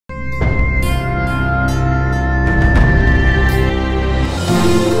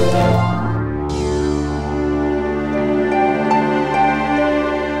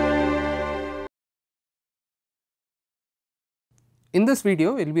In this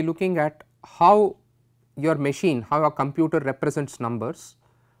video we will be looking at how your machine, how a computer represents numbers,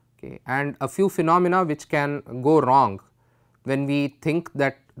 okay, and a few phenomena which can go wrong when we think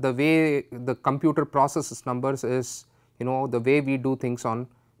that the way the computer processes numbers is the way we do things on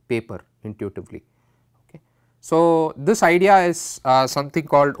paper intuitively. Okay. So, this idea is something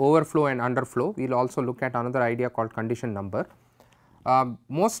called overflow and underflow. We will also look at another idea called condition number.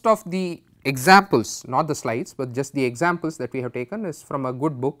 Most of the examples, not the slides, but just the examples that we have taken is from a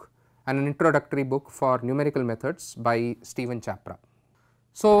good book and an introductory book for numerical methods by Stephen Chapra.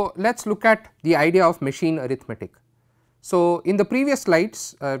 So, let us look at the idea of machine arithmetic. So, in the previous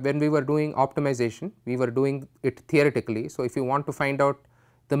slides when we were doing optimization, we were doing it theoretically. So, if you want to find out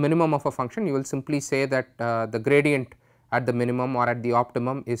the minimum of a function, you will simply say that the gradient at the minimum or at the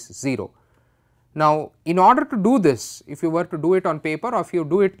optimum is 0. Now, in order to do this, if you were to do it on paper or if you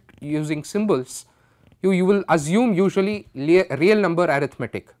do it using symbols, you will assume usually real number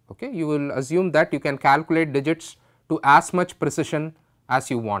arithmetic. Okay? You will assume that you can calculate digits to as much precision as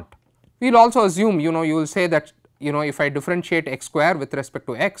you want. We will also assume you will say that if I differentiate x square with respect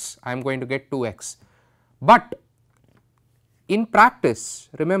to x, I am going to get 2x. But in practice,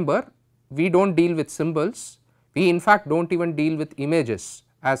 remember, we do not deal with symbols, we in fact do not even deal with images,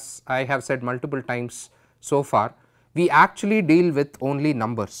 as I have said multiple times so far. We actually deal with only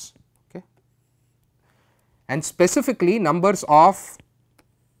numbers, okay, and specifically numbers of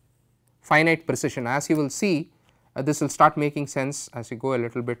finite precision. As you will see, this will start making sense as you go a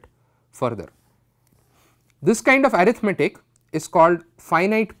little bit further. This kind of arithmetic is called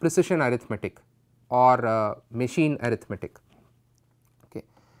finite precision arithmetic or machine arithmetic. Okay.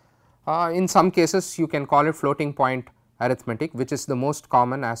 In some cases you can call it floating point arithmetic, which is the most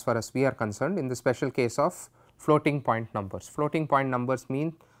common as far as we are concerned in the special case of floating point numbers. Floating point numbers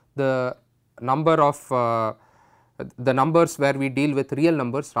mean the number of the numbers where we deal with real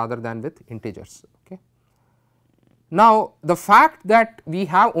numbers rather than with integers. Okay. Now, the fact that we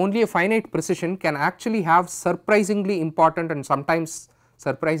have only a finite precision can actually have surprisingly important and sometimes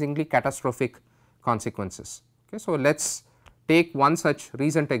surprisingly catastrophic consequences. Okay. So, let us take one such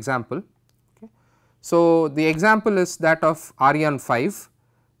recent example. Okay. So, the example is that of Ariane 5.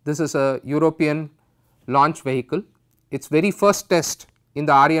 This is a European launch vehicle. Its very first test in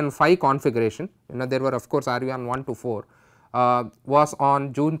the Ariane 5 configuration, there were of course Ariane 1 to 4, was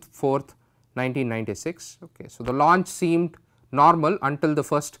on June 4th, 1996. Okay. So, the launch seemed normal until the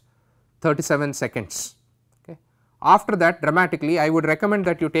first 37 seconds. Okay. After that, dramatically, I would recommend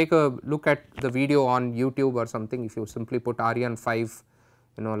that you take a look at the video on YouTube or something. If you simply put Ariane 5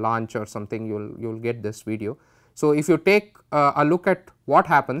 launch or something, you will get this video. So, if you take a look at what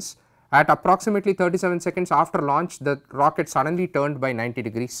happens at approximately 37 seconds after launch, the rocket suddenly turned by 90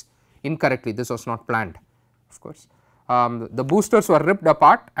 degrees incorrectly. This was not planned, of course. The boosters were ripped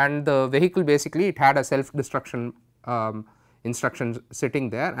apart and the vehicle basically it had a self destruction instruction sitting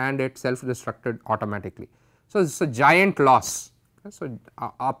there and it self destructed automatically. So, it is a giant loss. Okay. So,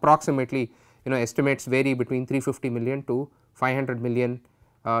 approximately estimates vary between 350 million to 500 million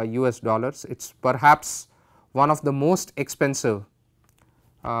US dollars. It is perhaps one of the most expensive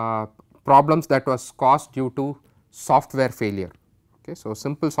problems that was caused due to software failure. Okay. So,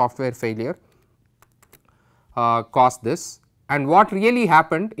 simple software failure caused this, and what really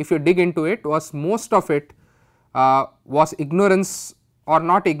happened, if you dig into it, was most of it was ignorance or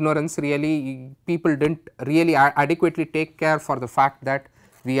not ignorance. Really, people did not really adequately take care for the fact that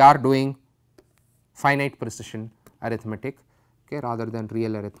we are doing finite precision arithmetic, okay, rather than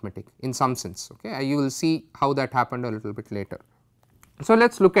real arithmetic in some sense. Okay. You will see how that happened a little bit later. So,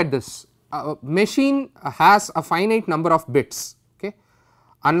 let us look at this. A machine has a finite number of bits. Okay.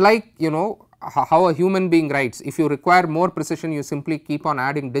 Unlike how a human being writes, if you require more precision, you simply keep on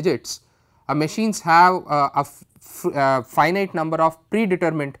adding digits. Machines have a finite number of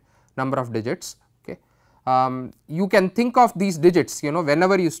predetermined number of digits. Okay. You can think of these digits,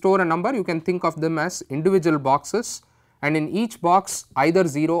 whenever you store a number, you can think of them as individual boxes, and in each box either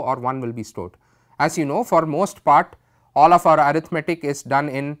 0 or 1 will be stored. As you know, for most part, all of our arithmetic is done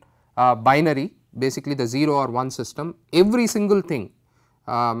in binary, basically the 0 or 1 system. Every single thing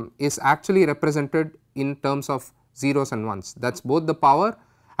is actually represented in terms of zeros and ones. That is both the power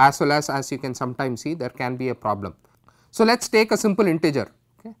as well as you can sometimes see there can be a problem. So, let us take a simple integer.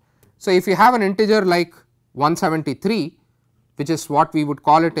 Okay. So, if you have an integer like 173, which is what we would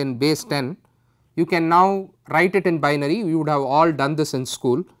call it in base 10, you can now write it in binary. We would have all done this in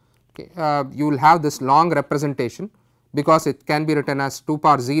school. Okay. You will have this long representation because it can be written as 2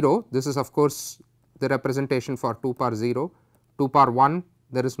 power 0. This is of course the representation for 2 power 0, 2 power 1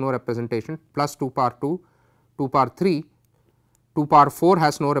 there is no representation, plus 2 power 2, 2 power 3, 2 power 4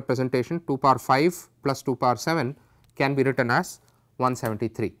 has no representation, 2 power 5 plus 2 power 7 can be written as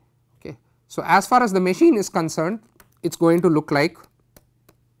 173. Okay. So, as far as the machine is concerned, it is going to look like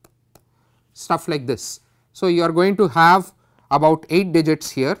stuff like this. So, you are going to have about 8 digits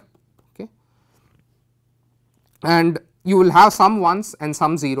here, okay, and you will have some ones and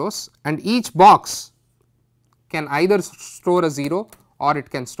some zeros, and each box can either store a 0 or it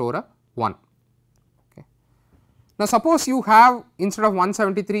can store a 1. Okay. Now, suppose you have, instead of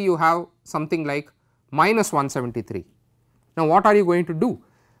 173 you have something like minus 173. Now, what are you going to do?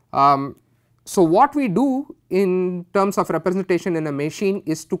 So, what we do in terms of representation in a machine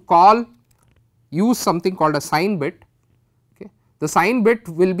is to use something called a sign bit. Okay. The sign bit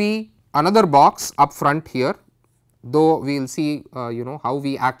will be another box up front here, though we will see how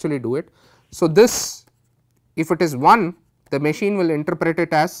we actually do it. So, this, if it is 1, the machine will interpret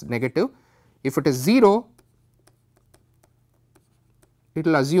it as negative. If it is 0, it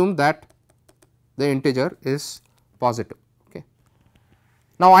will assume that the integer is positive. Okay.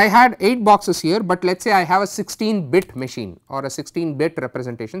 Now, I had 8 boxes here, but let us say I have a 16 bit machine or a 16 bit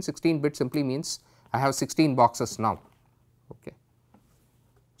representation. 16 bit simply means I have 16 boxes now. Okay.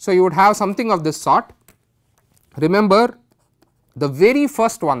 So, you would have something of this sort. Remember, the very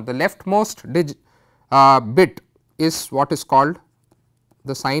first one, the leftmost bit is what is called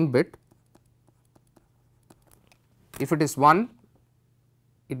the sign bit. If it is 1,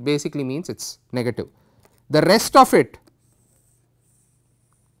 it basically means it is negative. The rest of it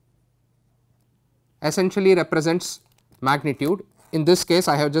essentially represents magnitude. In this case,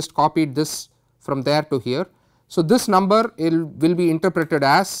 I have just copied this from there to here. So, this number will be interpreted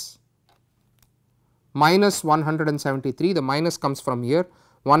as minus 173, the minus comes from here,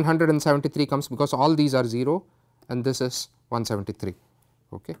 173 comes because all these are 0 and this is 173.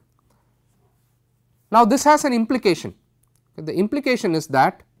 Okay. Now, this has an implication. The implication is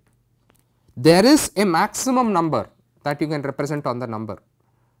that there is a maximum number that you can represent on the number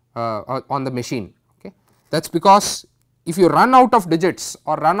on the machine. Okay. That is because if you run out of digits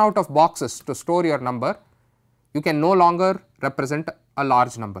or run out of boxes to store your number, you can no longer represent a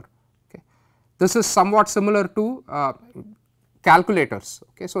large number. Okay. This is somewhat similar to calculators.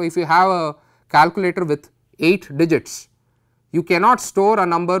 Okay. So, if you have a calculator with 8 digits, you cannot store a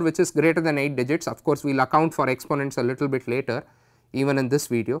number which is greater than 8 digits. Of course, we will account for exponents a little bit later even in this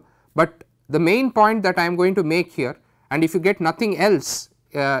video, but the main point that I am going to make here, and if you get nothing else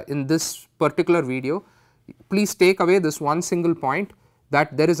in this particular video, please take away this one single point,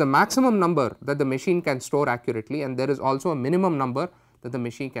 that there is a maximum number that the machine can store accurately and there is also a minimum number that the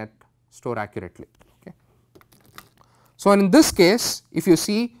machine can store accurately. Okay. So, in this case, if you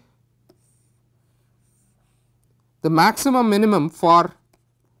see the maximum minimum for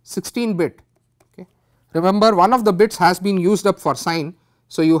 16 bit, okay, remember one of the bits has been used up for sign.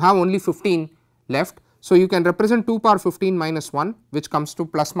 So, you have only 15 left. So, you can represent 2 power 15 minus 1, which comes to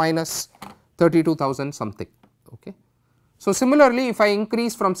plus minus 32,000 something. Okay. So, similarly, if I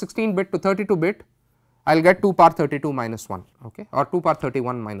increase from 16 bit to 32 bit, I will get 2 power 32 minus 1, okay, or 2 power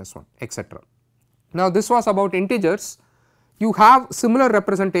 31 minus 1, etc. Now, this was about integers. You have similar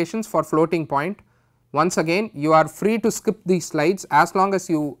representations for floating point. Once again, you are free to skip these slides as long as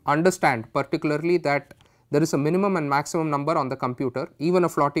you understand particularly that there is a minimum and maximum number on the computer, even a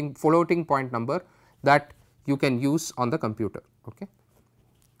floating point number that you can use on the computer. Okay.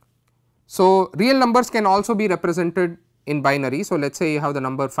 So, real numbers can also be represented in binary. So, let us say you have the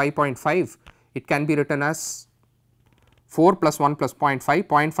number 5.5, it can be written as 4 plus 1 plus 0.5,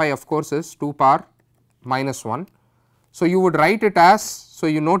 0.5 of course is 2 power minus 1. So, you would write it as, so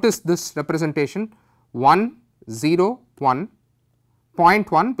you notice this representation 1 0 1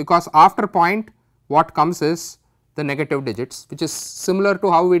 0.1, because after point what comes is the negative digits, which is similar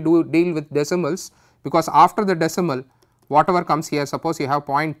to how we deal with decimals, because after the decimal whatever comes here, suppose you have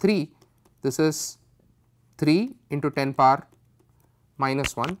 0.3, this is 3 into 10 power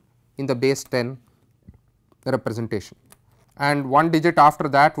minus 1 in the base 10 representation, and one digit after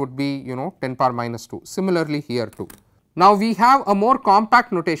that would be 10 power minus 2, similarly here too. Now, we have a more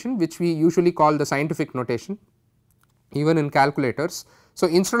compact notation which we usually call the scientific notation even in calculators. So,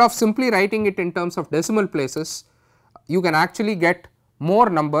 instead of simply writing it in terms of decimal places, you can actually get more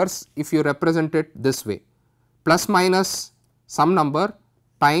numbers if you represent it this way, plus minus some number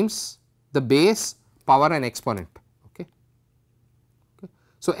times the base, power and exponent. Okay.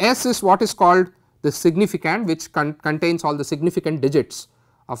 So, S is what is called the significand, which contains all the significant digits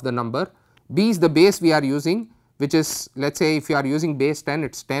of the number. B is the base we are using, which is, let us say if you are using base 10,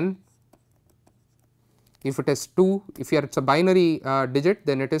 it is 10. If it is 2, if it is a binary digit,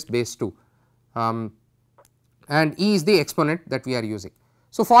 then it is base 2, and E is the exponent that we are using.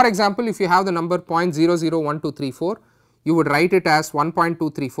 So, for example, if you have the number 0.001234, you would write it as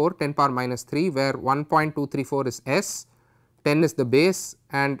 1.234 10 power minus 3, where 1.234 is S, 10 is the base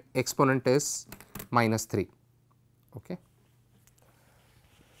and exponent is minus 3. Okay.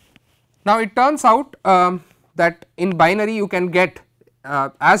 Now, it turns out that in binary you can get,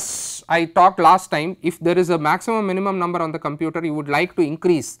 as I talked last time, if there is a maximum minimum number on the computer, you would like to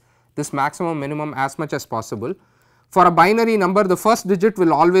increase this maximum minimum as much as possible. For a binary number, the first digit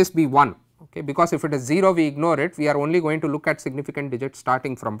will always be 1, okay, because if it is 0 we ignore it, we are only going to look at significant digits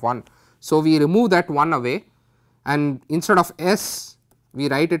starting from 1. So, we remove that 1 away, and instead of S we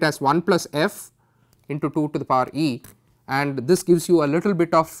write it as 1 plus F into 2 to the power E, and this gives you a little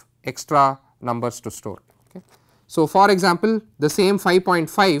bit of extra numbers to store. Okay. So, for example, the same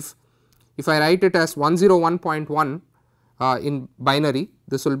 5.5, if I write it as 101.1 in binary,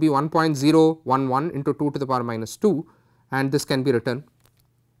 this will be 1.011 into 2 to the power minus 2, and this can be written,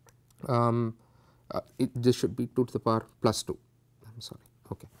 this should be 2 to the power plus 2, I am sorry.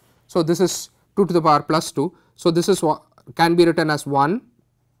 Okay. So, this is 2 to the power plus 2. So, this is what can be written as 1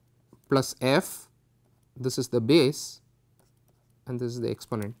 plus F, this is the base and this is the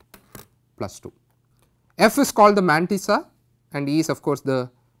exponent plus 2. F is called the mantissa and E is of course the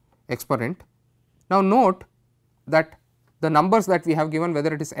exponent. Now, note that the numbers that we have given,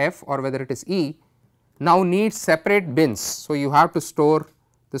 whether it is F or whether it is E, now need separate bins. So, you have to store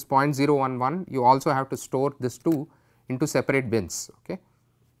this 0.011, you also have to store this 2 into separate bins. Okay.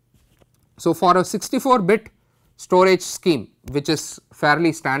 So, for a 64-bit storage scheme, which is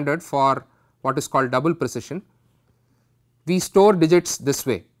fairly standard for what is called double precision, we store digits this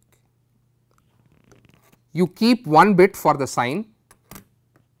way. You keep 1 bit for the sign,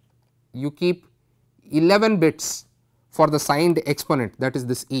 you keep 11 bits for the signed exponent, that is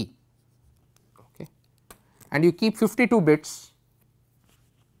this E, okay, and you keep 52 bits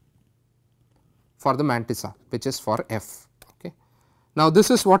for the mantissa, which is for F. Okay. Now,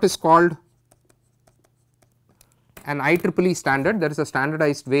 this is what is called an IEEE standard. There is a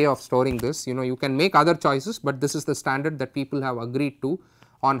standardized way of storing this. You can make other choices, but this is the standard that people have agreed to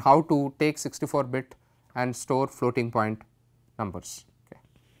on how to take 64-bit and store floating point numbers. Okay.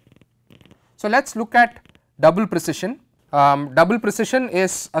 So, let us look at double precision. Double precision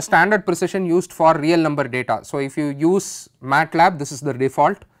is a standard precision used for real number data. So, if you use MATLAB, this is the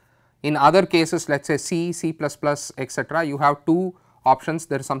default. In other cases, let us say C, C++, etc., you have two options.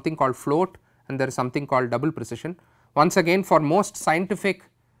 There is something called float and there is something called double precision. Once again, for most scientific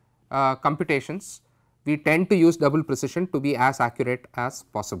computations, we tend to use double precision to be as accurate as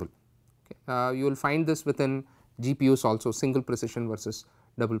possible. Okay. You will find this within GPUs also, single precision versus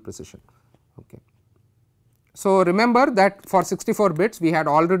double precision. Okay. So, remember that for 64 bits we had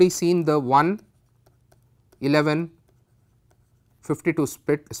already seen the 1, 11, 52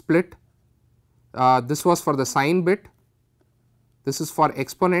 split. This was for the sign bit, this is for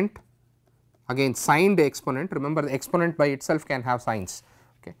exponent, again signed exponent, remember the exponent by itself can have signs,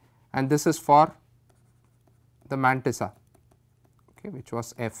 okay, and this is for the mantissa, okay, which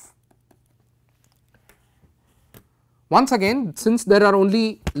was F. Once again, since there are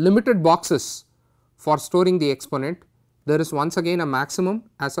only limited boxes for storing the exponent, there is once again a maximum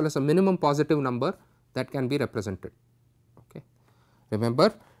as well as a minimum positive number that can be represented. Okay.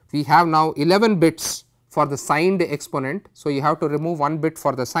 Remember, we have now 11 bits for the signed exponent. So, you have to remove 1 bit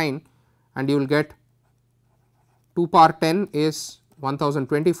for the sign and you will get 2 power 10 is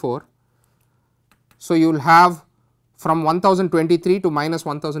 1024. So, you will have from 1023 to minus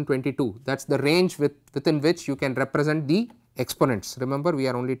 1022, that is the range within which you can represent the exponents. Remember, we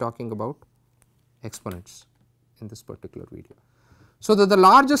are only talking about exponents in this particular video. So, the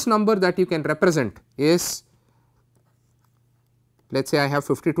largest number that you can represent is, let us say I have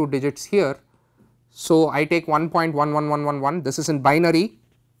 52 digits here. So, I take 1.11111, this is in binary,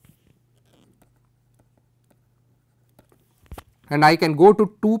 and I can go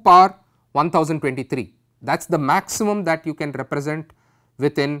to 2 power 1023, that is the maximum that you can represent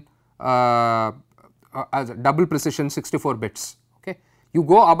within as a double precision 64 bits. Okay. You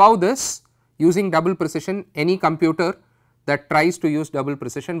go above this using double precision, any computer that tries to use double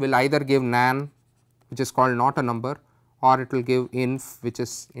precision will either give nan, which is called not a number, or it will give inf, which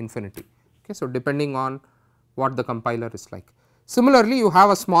is infinity. Okay. So, depending on what the compiler is like. Similarly, you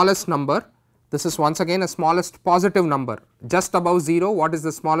have a smallest number, this is once again a smallest positive number, just above 0. What is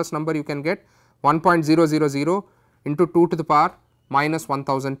the smallest number you can get? 1.000 into 2 to the power minus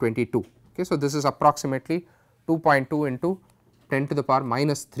 1022. Okay. So, this is approximately 2.2 into 10 to the power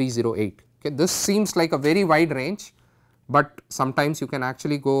minus 308. Okay. This seems like a very wide range, but sometimes you can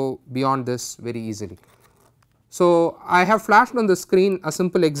actually go beyond this very easily. So, I have flashed on the screen a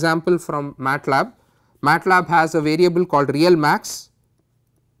simple example from MATLAB. MATLAB has a variable called real max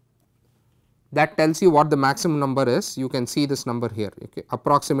that tells you what the maximum number is. You can see this number here, okay,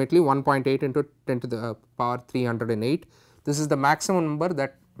 approximately 1.8 into 10 to the power 308. This is the maximum number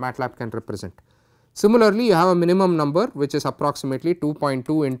that MATLAB can represent. Similarly, you have a minimum number which is approximately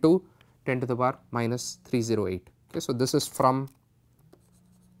 2.2 into 10 to the power minus 308. Okay, so, this is from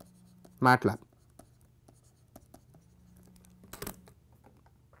MATLAB.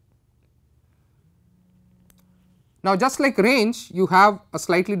 Now, just like range, you have a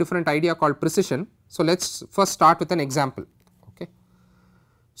slightly different idea called precision. So, let us first start with an example. Okay.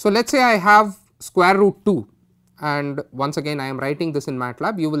 So, let us say I have square root 2, and once again I am writing this in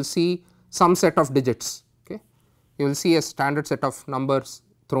MATLAB. You will see some set of digits. Okay. You will see a standard set of numbers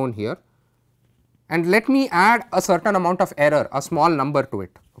thrown here, and let me add a certain amount of error, a small number to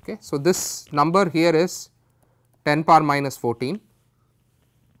it. Okay. So, this number here is 10 power minus 14.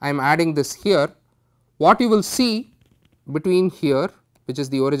 I am adding this here. What you will see between here, which is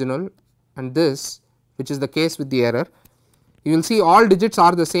the original, and this, which is the case with the error, you will see all digits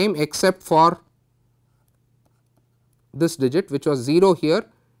are the same except for this digit, which was 0 here,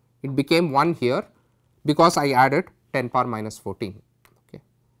 it became 1 here because I added 10 power minus 14. Okay.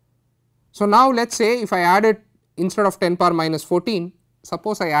 So, now let us say if I added, instead of 10 power minus 14,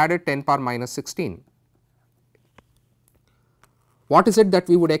 suppose I added 10 power minus 16. What is it that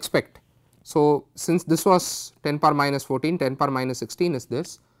we would expect? So, since this was 10 power minus 14, 10 power minus 16 is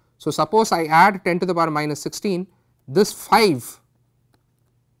this. So, suppose I add 10 to the power minus 16, this 5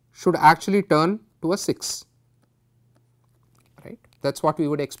 should actually turn to a 6, right, that is what we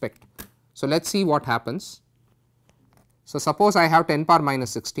would expect. So, let us see what happens. So, suppose I have 10 power minus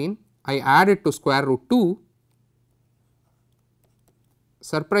 16, I add it to square root 2,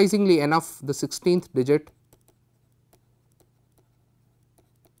 surprisingly enough the 16th digit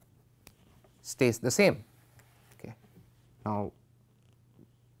stays the same. Okay. Now,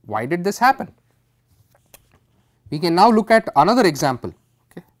 why did this happen? We can now look at another example.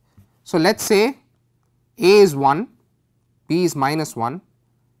 Okay. So, let us say A is 1, B is minus 1,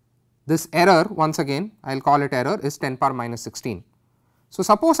 this error, once again I will call it error, is 10 power minus 16. So,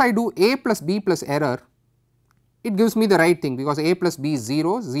 suppose I do A plus B plus error, it gives me the right thing because A plus B is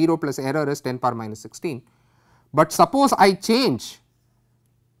 0, 0 plus error is 10 power minus 16. But suppose I change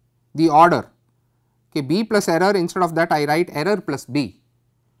the order, okay, B plus error, instead of that I write error plus B.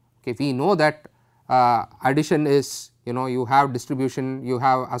 Okay, we know that addition is, you have distribution, you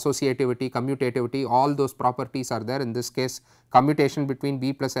have associativity, commutativity, all those properties are there. In this case, commutation between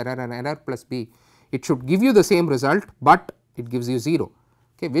B plus error and error plus B, it should give you the same result, but it gives you 0,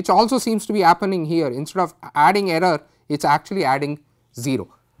 okay, which also seems to be happening here. Instead of adding error, it is actually adding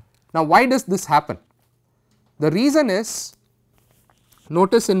 0. Now, why does this happen? The reason is,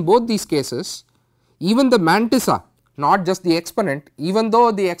 notice in both these cases, even the mantissa, not just the exponent, even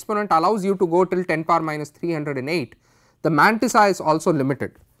though the exponent allows you to go till 10 power minus 308, the mantissa is also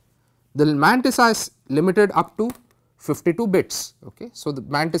limited. The mantissa is limited up to 52 bits. Okay. So, the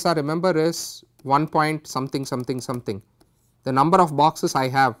mantissa, remember, is 1 point something something something, the number of boxes I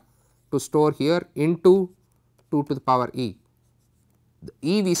have to store here into 2 to the power e. The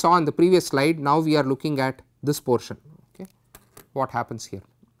e we saw in the previous slide, now we are looking at this portion. Okay. What happens here?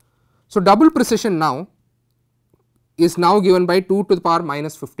 So, double precision now is now given by 2 to the power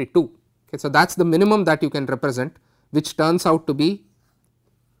minus 52. Okay. So, that is the minimum that you can represent, which turns out to be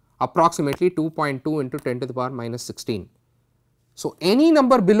approximately 2.2 into 10 to the power minus 16. So, any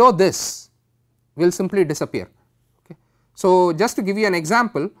number below this will simply disappear. Okay. So, just to give you an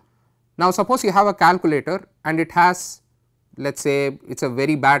example, now suppose you have a calculator and it has, let us say it is a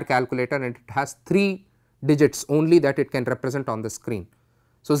very bad calculator and it has 3 digits only that it can represent on the screen.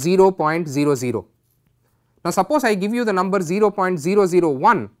 So, 0.00. Now, suppose I give you the number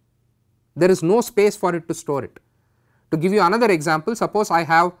 0.001, there is no space for it to store it. To give you another example, suppose I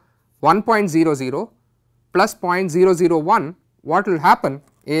have 1.00 plus 0.001, what will happen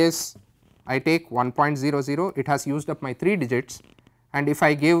is I take 1.00, it has used up my 3 digits, and if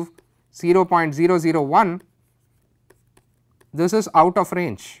I give 0.001, this is out of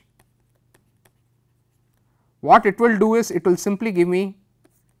range. What it will do is it will simply give me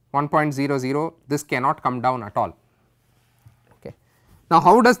 1.00, this cannot come down at all. Okay. Now,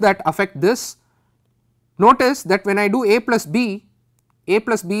 how does that affect this? Notice that when I do A plus B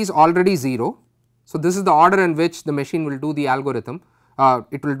is already 0. So, this is the order in which the machine will do the algorithm,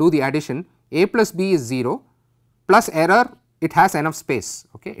 it will do the addition. A plus B is 0 plus error, it has enough space,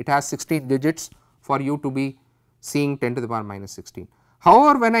 okay. It has 16 digits for you to be seeing 10 to the power minus 16.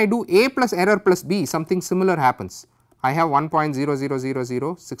 However, when I do A plus error plus B, something similar happens. I have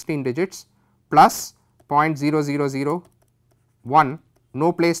 1.0000, 16 digits plus 0.0001,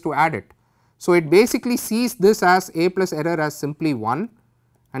 no place to add it. So, it basically sees this as A plus error as simply 1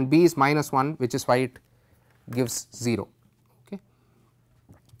 and B is minus 1, which is why it gives 0. Okay.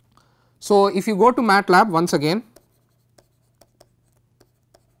 So, if you go to MATLAB once again,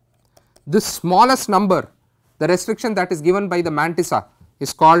 this smallest number, the restriction that is given by the mantissa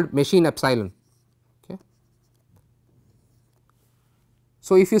is called machine epsilon. Okay.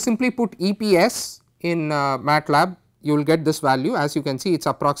 So, if you simply put EPS in MATLAB, you will get this value. As you can see, it is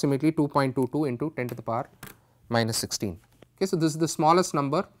approximately 2.22 into 10 to the power minus 16. Okay. So, this is the smallest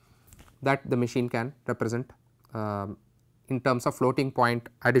number that the machine can represent in terms of floating point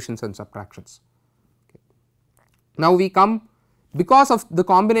additions and subtractions. Okay. Now, we come, because of the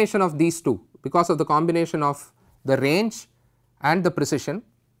combination of these two, because of the combination of the range and the precision,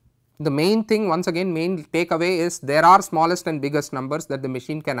 the main thing, once again main takeaway is there are smallest and biggest numbers that the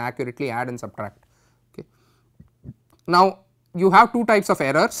machine can accurately add and subtract. Okay. Now, you have two types of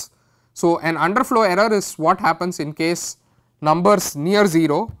errors. So, an underflow error is what happens in case numbers near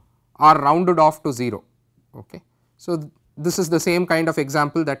 0 are rounded off to 0. Okay. So, this is the same kind of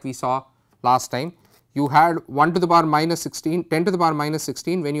example that we saw last time. You had 1 to the power minus 16, 10 to the power minus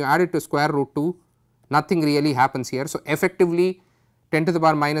 16, when you add it to square root 2, nothing really happens here. So, effectively 10 to the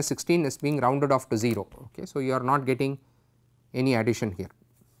power minus 16 is being rounded off to 0. Okay. So, you are not getting any addition here.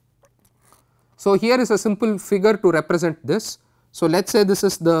 So, here is a simple figure to represent this. So, let us say this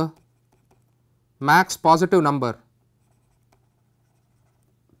is the max positive number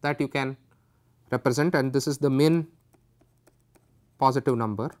that you can represent, and this is the min positive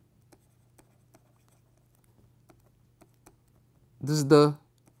number. This is the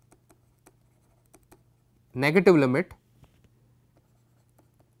negative limit.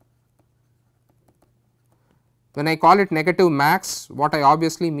 When I call it negative max, what I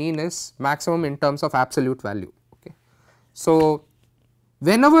obviously mean is maximum in terms of absolute value. Okay. So,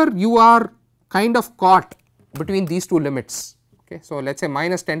 whenever you are kind of caught between these two limits, okay, so let us say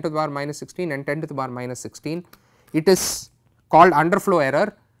minus 10 to the power minus 16 and 10 to the power minus 16, it is called underflow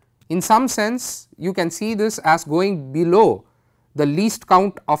error. In some sense, you can see this as going below the least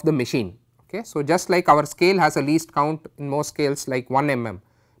count of the machine. Okay. So, just like our scale has a least count in most scales like 1 mm,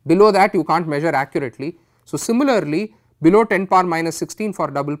 below that you can't measure accurately. So, similarly below 10 power minus 16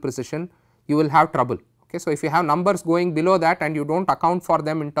 for double precision you will have trouble. Okay. So, if you have numbers going below that and you do not account for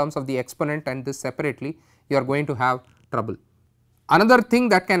them in terms of the exponent and this separately, you are going to have trouble. Another thing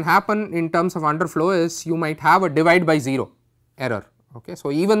that can happen in terms of underflow is you might have a divide by 0 error. Okay.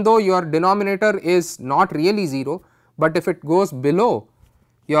 So, even though your denominator is not really 0, but if it goes below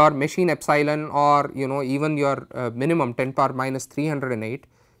your machine epsilon or even your minimum 10 power minus 308,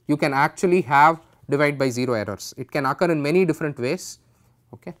 you can actually have divide by 0 errors. It can occur in many different ways.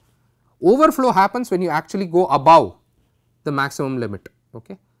 Okay. Overflow happens when you actually go above the maximum limit.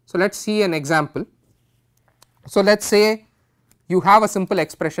 Okay. So, let us see an example. So, let us say you have a simple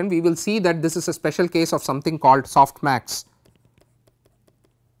expression. We will see that this is a special case of something called softmax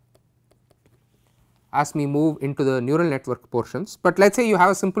as we move into the neural network portions, but let us say you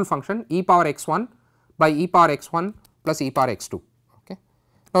have a simple function e power x1 by e power x1 plus e power x2. Okay.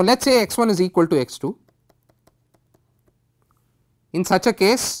 Now, let us say x1 is equal to x2. In such a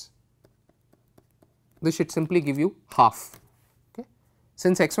case, this should simply give you half. Okay.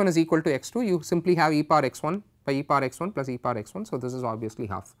 Since x1 is equal to x2, you simply have e power x1 by e power x1 plus e power x1. So, this is obviously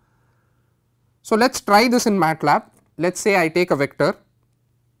half. So, let us try this in MATLAB. Let us say I take a vector.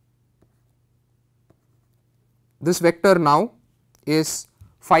 This vector now is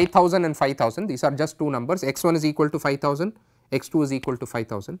 5000 and 5000, these are just two numbers, x1 is equal to 5000, x2 is equal to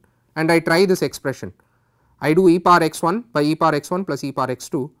 5000, and I try this expression. I do e power x1 by e power x1 plus e power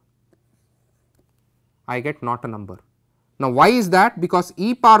x2, I get not a number. Now, why is that? Because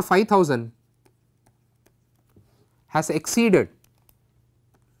e power 5000 has exceeded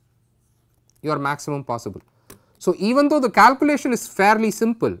your maximum possible. So, even though the calculation is fairly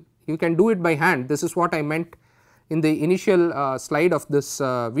simple, you can do it by hand. This is what I meant in the initial slide of this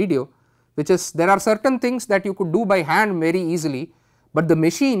video, which is there are certain things that you could do by hand very easily, but the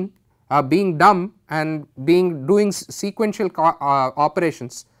machine being dumb and doing sequential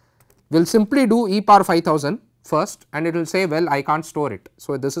operations will simply do e power 5000 first and it will say, well, I can't store it.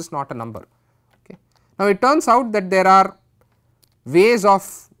 So, this is not a number. Okay. Now, it turns out that there are ways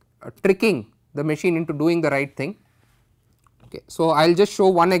of tricking the machine into doing the right thing. Okay. So, I will just show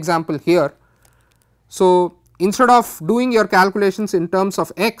one example here. So, instead of doing your calculations in terms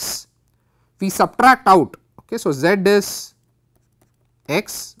of x, we subtract out. Okay. So, z is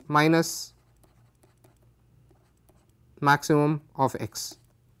x minus maximum of x,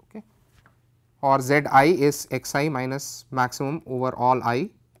 okay, or z I is x I minus maximum over all I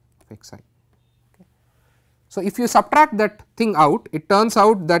of x I. Okay. So, if you subtract that thing out, it turns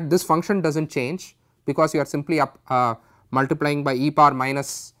out that this function does not change, because you are simply multiplying by e power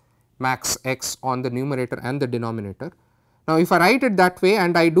minus max x on the numerator and the denominator. Now, if I write it that way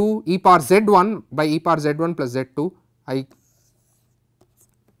and I do e power z 1 by e power z 1 plus z 2, I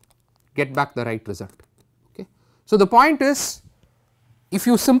get back the right result. Okay. So, the point is, if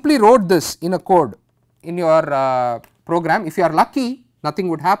you simply wrote this in a code in your program, if you are lucky, nothing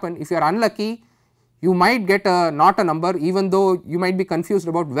would happen. If you are unlucky, you might get not a number, even though you might be confused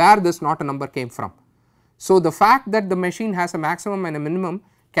about where this not a number came from. So, the fact that the machine has a maximum and a minimum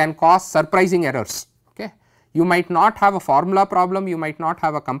can cause surprising errors. Okay. You might not have a formula problem, you might not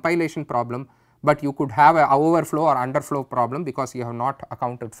have a compilation problem, but you could have a overflow or underflow problem, because you have not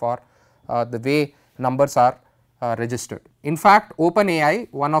accounted for the way numbers are registered. In fact,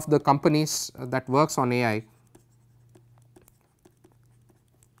 OpenAI, one of the companies that works on AI,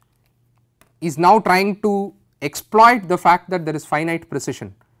 is now trying to exploit the fact that there is finite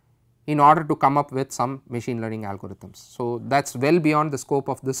precision in order to come up with some machine learning algorithms. So, that is well beyond the scope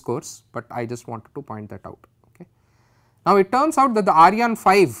of this course, but I just wanted to point that out. Okay. Now, it turns out that the Ariane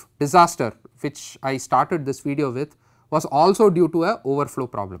 5 disaster, which I started this video with, was also due to a overflow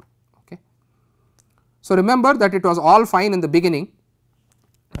problem. Okay. So, remember that it was all fine in the beginning,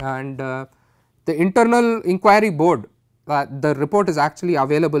 and the internal inquiry board, the report is actually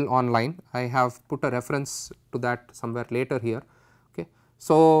available online. I have put a reference to that somewhere later here. Okay.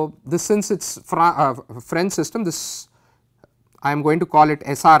 So, this, since it is French system, this I am going to call it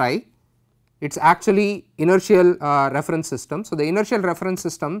SRI. It is actually inertial reference system. So, the inertial reference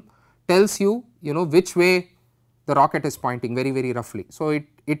system tells you, which way the rocket is pointing very roughly. So,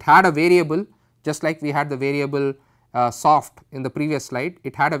 it had a variable, just like we had the variable soft in the previous slide.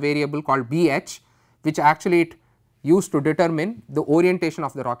 It had a variable called BH, which actually it used to determine the orientation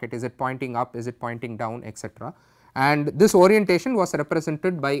of the rocket, is it pointing up, is it pointing down, etc. And this orientation was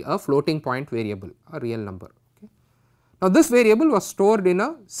represented by a floating point variable, a real number. Okay. Now, this variable was stored in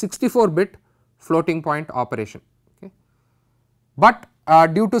a 64-bit floating point operation. Okay. But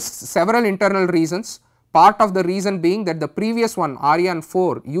due to several internal reasons, part of the reason being that the previous one, Ariane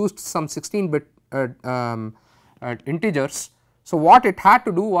 4, used some 16-bit integers. So, what it had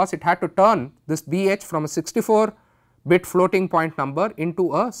to do was it had to turn this BH from a 64-bit floating point number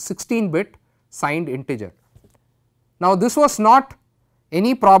into a 16-bit signed integer. Now, this was not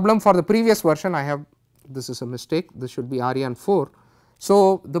any problem for the previous version. I have, this is a mistake, this should be Ariane 4.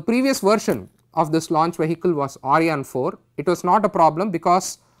 So, the previous version of this launch vehicle was Ariane 4. It was not a problem,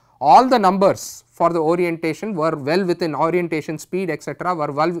 because all the numbers for the orientation were well within, orientation speed, etc.,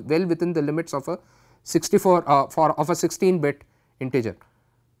 were well within the limits of a 16-bit integer.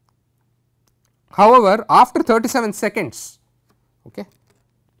 However, after 37 seconds, okay,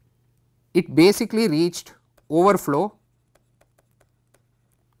 it basically reached overflow.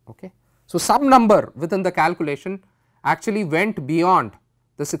 Okay. So, some number within the calculation actually went beyond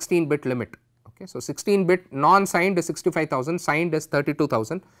the 16-bit limit. Okay. So, 16-bit non-signed is 65,000, signed is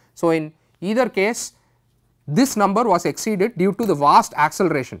 32,000. So, in either case, this number was exceeded due to the vast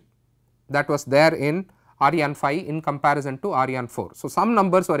acceleration that was there in Ariane 5 in comparison to Ariane 4. So, some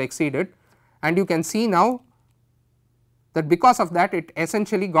numbers were exceeded, and you can see now that because of that it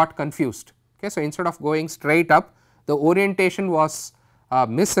essentially got confused. Okay. So, instead of going straight up, the orientation was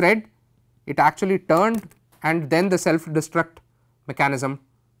misread, it actually turned, and then the self destruct mechanism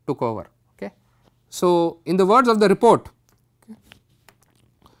took over. Okay. So, in the words of the report, okay,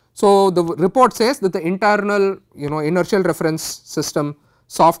 so the report says that the internal inertial reference system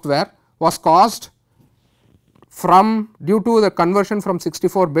software was caused from due to the conversion from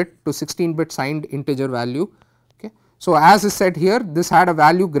 64-bit to 16-bit signed integer value. Okay. So, as is said here, this had a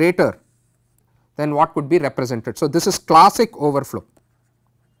value greater than what could be represented. So, this is classic overflow.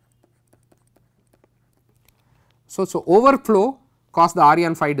 So, overflow caused the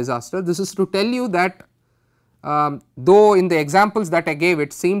Ariane 5 disaster. This is to tell you that though in the examples that I gave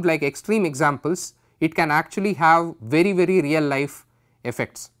it seemed like extreme examples, it can actually have very real life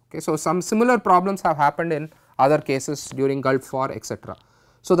effects. Okay. So, some similar problems have happened in other cases during Gulf War, etc.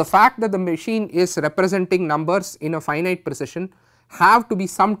 So, the fact that the machine is representing numbers in a finite precision have to be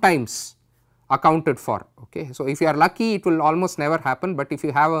sometimes accounted for. Okay. So, if you are lucky, it will almost never happen, but if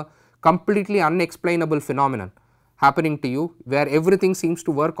you have a completely unexplainable phenomenon happening to you where everything seems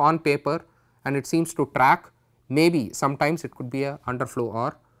to work on paper and it seems to track, maybe sometimes it could be a underflow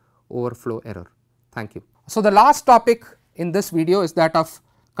or overflow error. Thank you. So, the last topic in this video is that of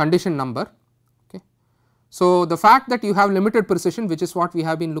condition number. Okay. So, the fact that you have limited precision, which is what we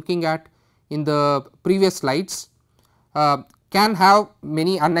have been looking at in the previous slides, can have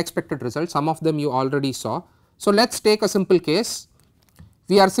many unexpected results, some of them you already saw. So, let us take a simple case.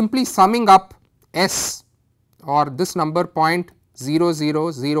 We are simply summing up S or this number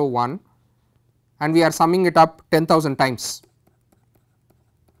 0.0001 and we are summing it up 10,000 times.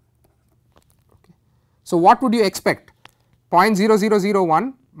 Okay. So, what would you expect?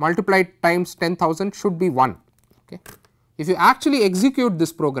 0.0001 multiplied times 10,000 should be 1. Okay. If you actually execute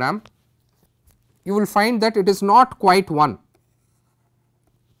this program, you will find that it is not quite 1.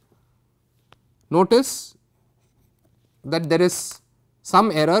 Notice that there is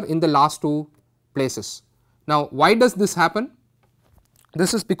some error in the last two places. Now, why does this happen?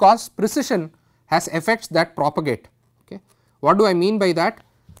 This is because precision has effects that propagate. Okay. What do I mean by that?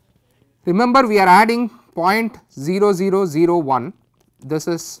 Remember, we are adding 0.0001, this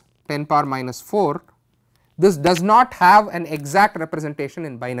is 10 power minus 4. This does not have an exact representation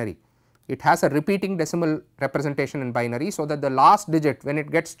in binary. It has a repeating decimal representation in binary, so that the last digit when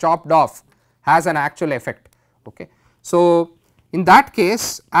it gets chopped off has an actual effect. Okay. So, in that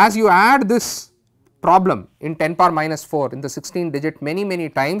case, as you add this problem in 10 power minus 4 in the 16 digit many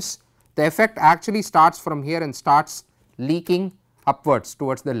times, the effect actually starts from here and starts leaking upwards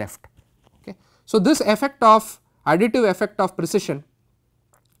towards the left. Okay. So, this effect of additive effect of precision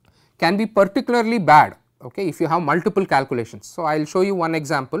can be particularly bad, okay, if you have multiple calculations. So, I will show you one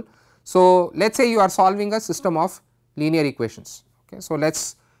example. So, let us say you are solving a system of linear equations. Okay. So, let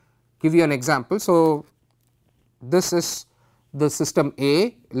us give you an example. So, this is the system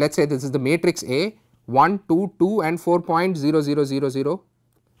A, let us say this is the matrix A, 1, 2, 2 and 4.0000,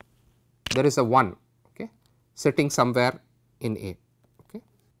 there is a 1, okay, sitting somewhere in A. Okay.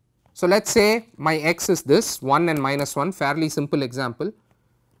 So, let us say my x is this 1 and minus 1, fairly simple example.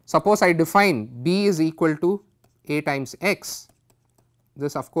 Suppose I define B is equal to A times x,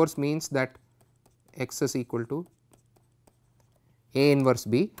 this of course means that x is equal to A inverse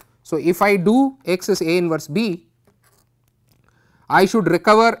B. So, if I do x is A inverse B, I should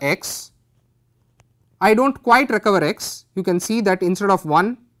recover x. I do not quite recover x, you can see that instead of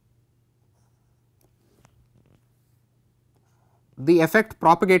 1, the effect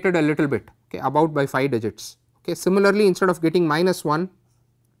propagated a little bit, okay, about by 5 digits. Okay. Similarly, instead of getting minus 1,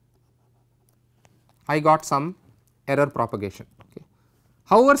 I got some error propagation. Okay.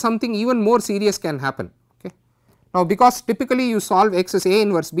 However, something even more serious can happen. Okay. Now, because typically you solve x is A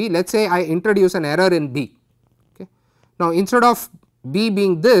inverse B, let us say I introduce an error in B. Okay. Now, instead of B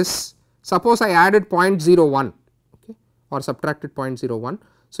being this, suppose I added 0.01, okay, or subtracted 0.01.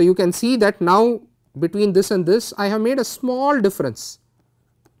 So, you can see that now between this and this I have made a small difference,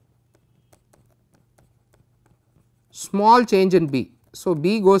 small change in B. So,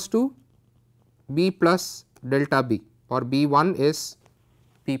 B goes to B plus delta B, or B1 is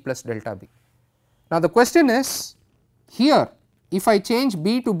B plus delta B. Now, the question is here, if I change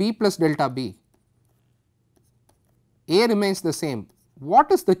B to B plus delta B, A remains the same.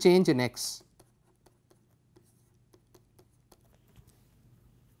 What is the change in x?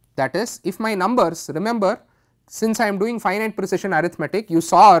 That is, if my numbers, remember, since I am doing finite precision arithmetic, you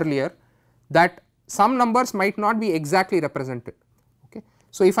saw earlier that some numbers might not be exactly represented. Okay.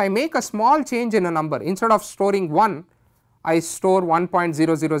 So, if I make a small change in a number, instead of storing 1, I store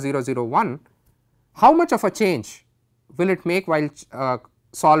 1.00001, how much of a change will it make while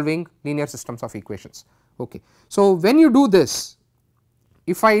solving linear systems of equations? Okay. So, when you do this,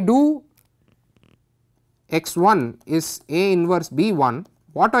 if I do x1 is A inverse B1,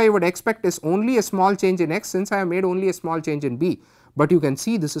 what I would expect is only a small change in x, since I have made only a small change in B, but you can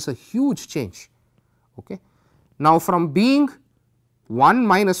see this is a huge change. Okay. Now, from being 1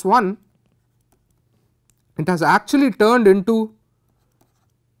 minus 1, it has actually turned into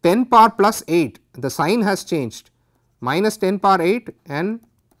 10 power plus 8, the sign has changed, minus 10 power 8 and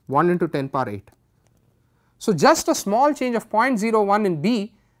 1 into 10 power 8. So, just a small change of 0.01 in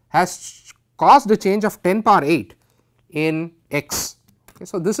B has caused a change of 10 power 8 in x. Okay.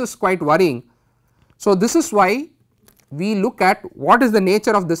 So, this is quite worrying. So, this is why we look at what is the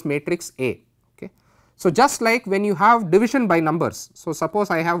nature of this matrix A. Okay. So, just like when you have division by numbers, so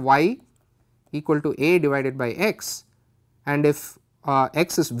suppose I have y equal to A divided by x, and if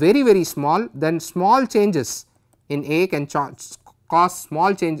x is very small, then small changes in A can cause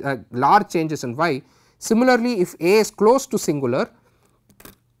small change large changes in y. Similarly, if A is close to singular,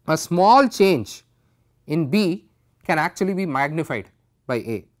 a small change in B can actually be magnified by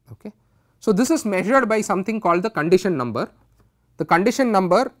A. Okay. So, this is measured by something called the condition number. The condition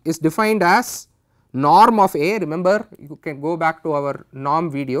number is defined as norm of A, remember you can go back to our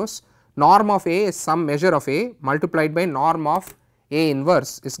norm videos, norm of A is some measure of A multiplied by norm of A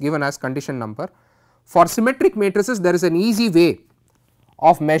inverse is given as condition number. For symmetric matrices there is an easy way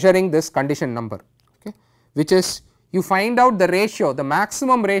of measuring this condition number, okay, which is you find out the ratio, the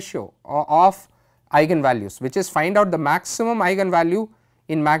maximum ratio of eigenvalues, which is find out the maximum eigenvalue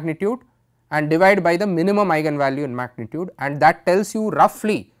in magnitude and divide by the minimum eigenvalue in magnitude, and that tells you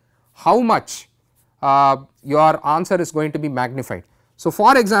roughly how much your answer is going to be magnified. So,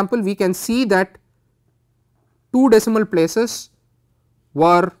 for example, we can see that 2 decimal places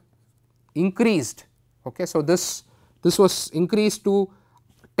were increased. Okay. So, this was increased to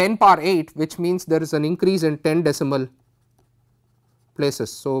 10 power 8, which means there is an increase in 10 decimal places.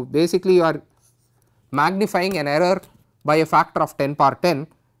 So, basically you are magnifying an error by a factor of 10 power 10,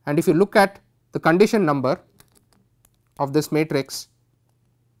 and if you look at the condition number of this matrix,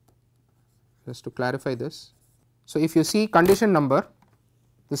 just to clarify this. So, if you see condition number,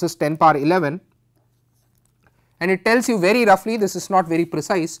 this is 10 power 11 and it tells you very roughly, this is not very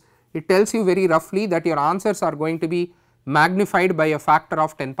precise, it tells you very roughly that your answers are going to be magnified by a factor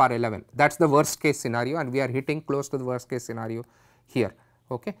of 10 power 11. That is the worst case scenario, and we are hitting close to the worst case scenario here.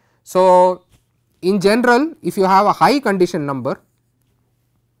 Okay. So, in general, if you have a high condition number,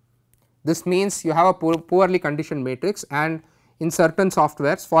 this means you have a poorly conditioned matrix, and in certain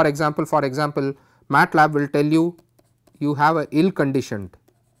softwares, for example, MATLAB will tell you you have a ill conditioned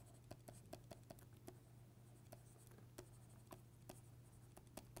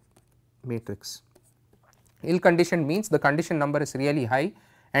matrix. Ill conditioned means the condition number is really high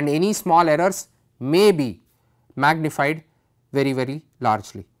and any small errors may be magnified very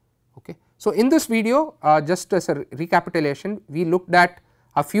largely. Okay. So, in this video, just as a recapitulation, we looked at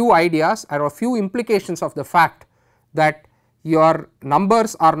a few ideas or a few implications of the fact that your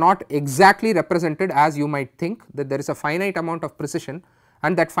numbers are not exactly represented as you might think, that there is a finite amount of precision,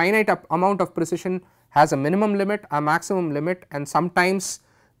 and that finite amount of precision has a minimum limit, a maximum limit, and sometimes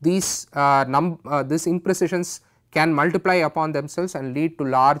these imprecisions can multiply upon themselves and lead to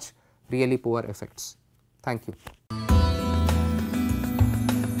large really poor effects. Thank you.